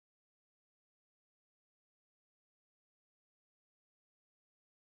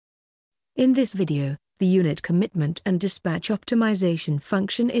In this video, the unit commitment and dispatch optimization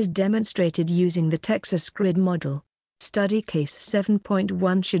function is demonstrated using the Texas grid model. Study case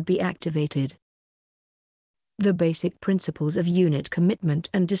 7.1 should be activated. The basic principles of unit commitment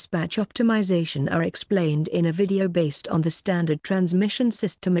and dispatch optimization are explained in a video based on the standard transmission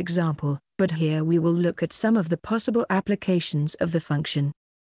system example, but here we will look at some of the possible applications of the function.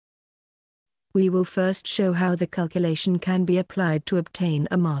 We will first show how the calculation can be applied to obtain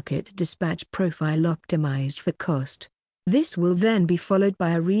a market dispatch profile optimized for cost. This will then be followed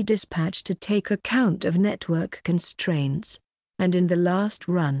by a redispatch to take account of network constraints. And in the last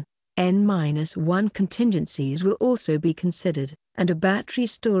run, N-1 contingencies will also be considered, and a battery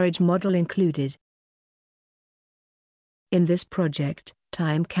storage model included. In this project,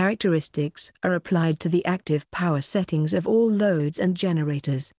 time characteristics are applied to the active power settings of all loads and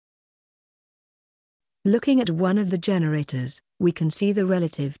generators. Looking at one of the generators, we can see the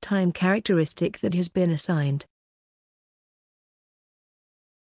relative time characteristic that has been assigned.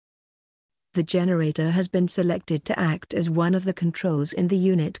 The generator has been selected to act as one of the controls in the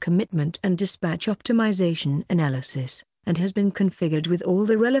unit commitment and dispatch optimization analysis, and has been configured with all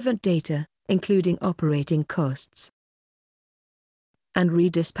the relevant data, including operating costs and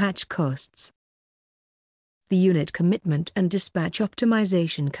redispatch costs. The unit commitment and dispatch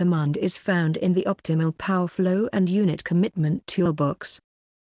optimization command is found in the optimal power flow and unit commitment toolbox.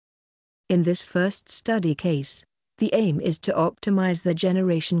 In this first study case, the aim is to optimize the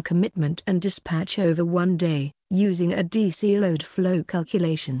generation commitment and dispatch over 1 day, using a DC load flow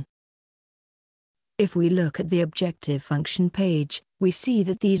calculation. If we look at the objective function page, we see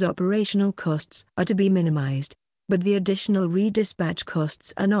that these operational costs are to be minimized, but the additional redispatch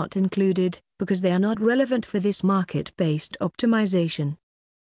costs are not included, because they are not relevant for this market-based optimization.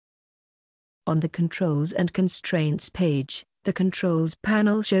 On the Controls and Constraints page, the Controls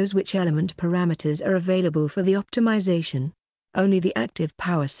panel shows which element parameters are available for the optimization. Only the active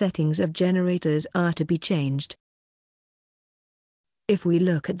power settings of generators are to be changed. If we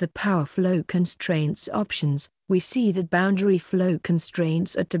look at the power flow constraints options, we see that boundary flow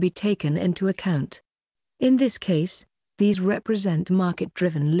constraints are to be taken into account. In this case, these represent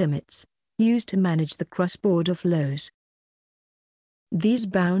market-driven limits, used to manage the cross-border flows. These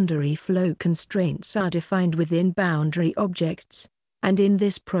boundary flow constraints are defined within boundary objects, and in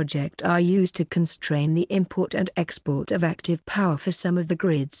this project are used to constrain the import and export of active power for some of the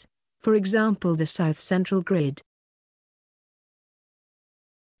grids, for example the South Central grid.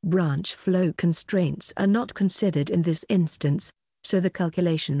 Branch flow constraints are not considered in this instance, so the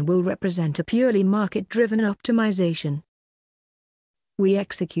calculation will represent a purely market-driven optimization. We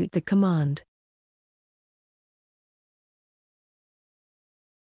execute the command.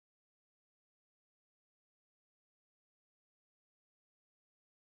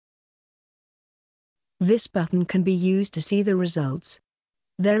 This button can be used to see the results.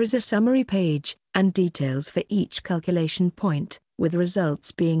 There is a summary page, and details for each calculation point, with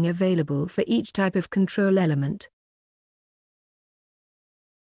results being available for each type of control element.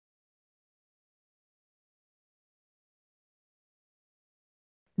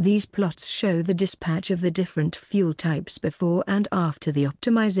 These plots show the dispatch of the different fuel types before and after the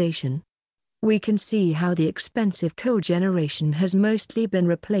optimization. We can see how the expensive coal generation has mostly been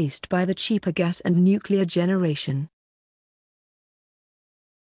replaced by the cheaper gas and nuclear generation.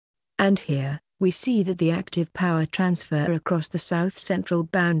 And here, we see that the active power transfer across the South Central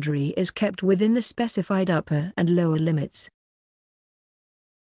boundary is kept within the specified upper and lower limits.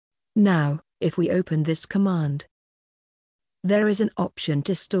 Now, if we open this command, there is an option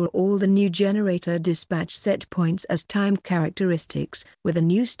to store all the new generator dispatch set points as time characteristics, with a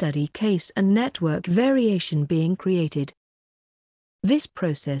new study case and network variation being created. This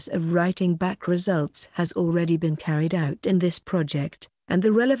process of writing back results has already been carried out in this project, and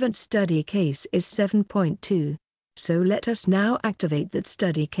the relevant study case is 7.2. So let us now activate that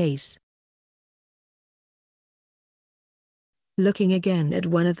study case. Looking again at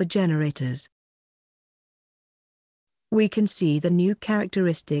one of the generators, we can see the new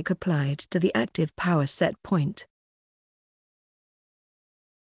characteristic applied to the active power set point.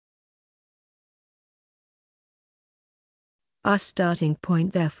 Our starting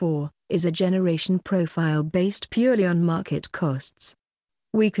point, therefore, is a generation profile based purely on market costs.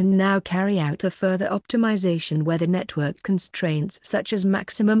 We can now carry out a further optimization where the network constraints such as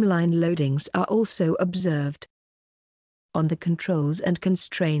maximum line loadings are also observed. On the Controls and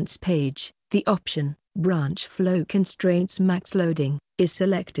Constraints page, the option Branch Flow Constraints Max Loading is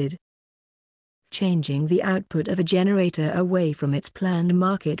selected. Changing the output of a generator away from its planned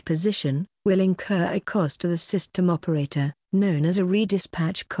market position will incur a cost to the system operator, known as a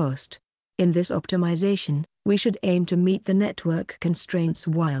redispatch cost. In this optimization, we should aim to meet the network constraints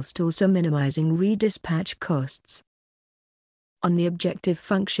whilst also minimizing redispatch costs. On the objective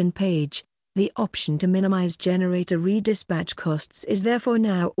function page, the option to minimize generator redispatch costs is therefore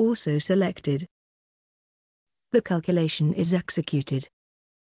now also selected. The calculation is executed.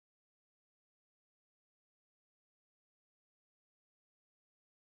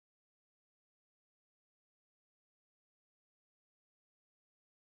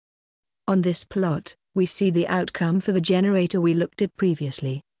 On this plot, we see the outcome for the generator we looked at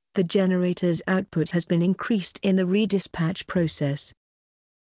previously. The generator's output has been increased in the redispatch process.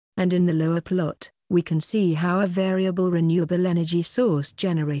 And in the lower plot, we can see how a variable renewable energy source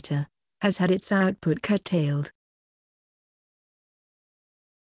generator has had its output curtailed.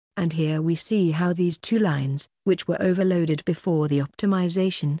 And here we see how these two lines, which were overloaded before the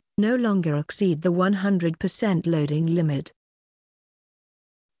optimization, no longer exceed the 100% loading limit.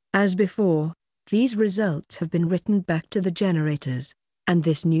 As before, these results have been written back to the generators, and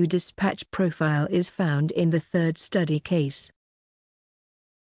this new dispatch profile is found in the third study case.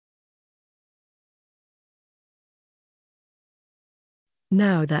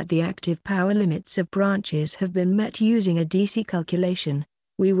 Now that the active power limits of branches have been met using a DC calculation,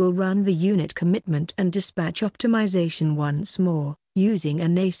 we will run the unit commitment and dispatch optimization once more, using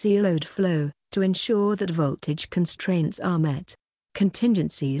an AC load flow, to ensure that voltage constraints are met.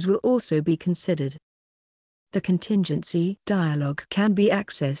 Contingencies will also be considered. The contingency dialog can be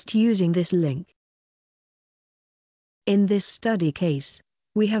accessed using this link. In this study case,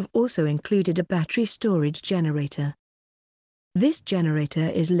 we have also included a battery storage generator. This generator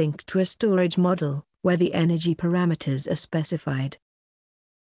is linked to a storage model, where the energy parameters are specified.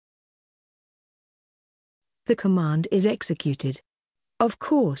 The command is executed. Of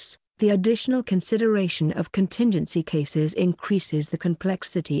course, the additional consideration of contingency cases increases the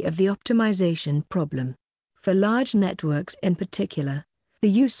complexity of the optimization problem. For large networks in particular, the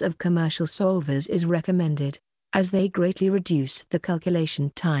use of commercial solvers is recommended, as they greatly reduce the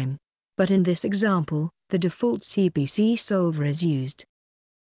calculation time. But in this example, the default CPC solver is used.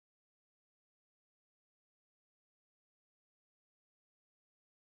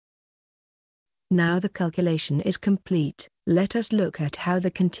 Now the calculation is complete. Let us look at how the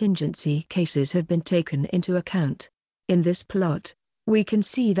contingency cases have been taken into account. In this plot, we can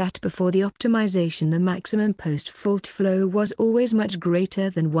see that before the optimization the maximum post-fault flow was always much greater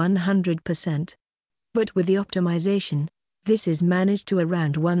than 100%. But with the optimization, this is managed to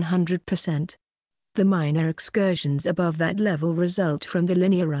around 100%. The minor excursions above that level result from the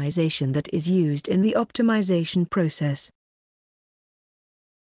linearization that is used in the optimization process.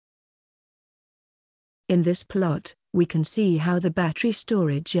 In this plot, we can see how the battery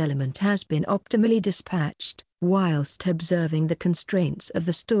storage element has been optimally dispatched, whilst observing the constraints of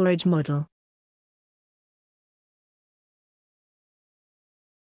the storage model.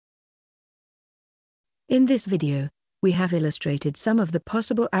 In this video, we have illustrated some of the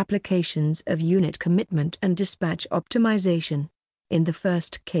possible applications of unit commitment and dispatch optimization. In the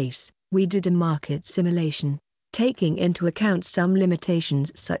first case, we did a market simulation, taking into account some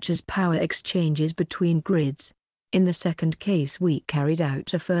limitations such as power exchanges between grids. In the second case we carried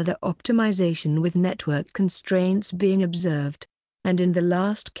out a further optimization with network constraints being observed. And in the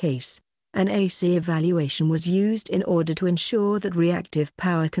last case, an AC evaluation was used in order to ensure that reactive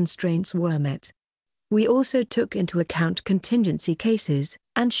power constraints were met. We also took into account contingency cases,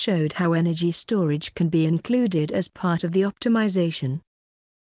 and showed how energy storage can be included as part of the optimization.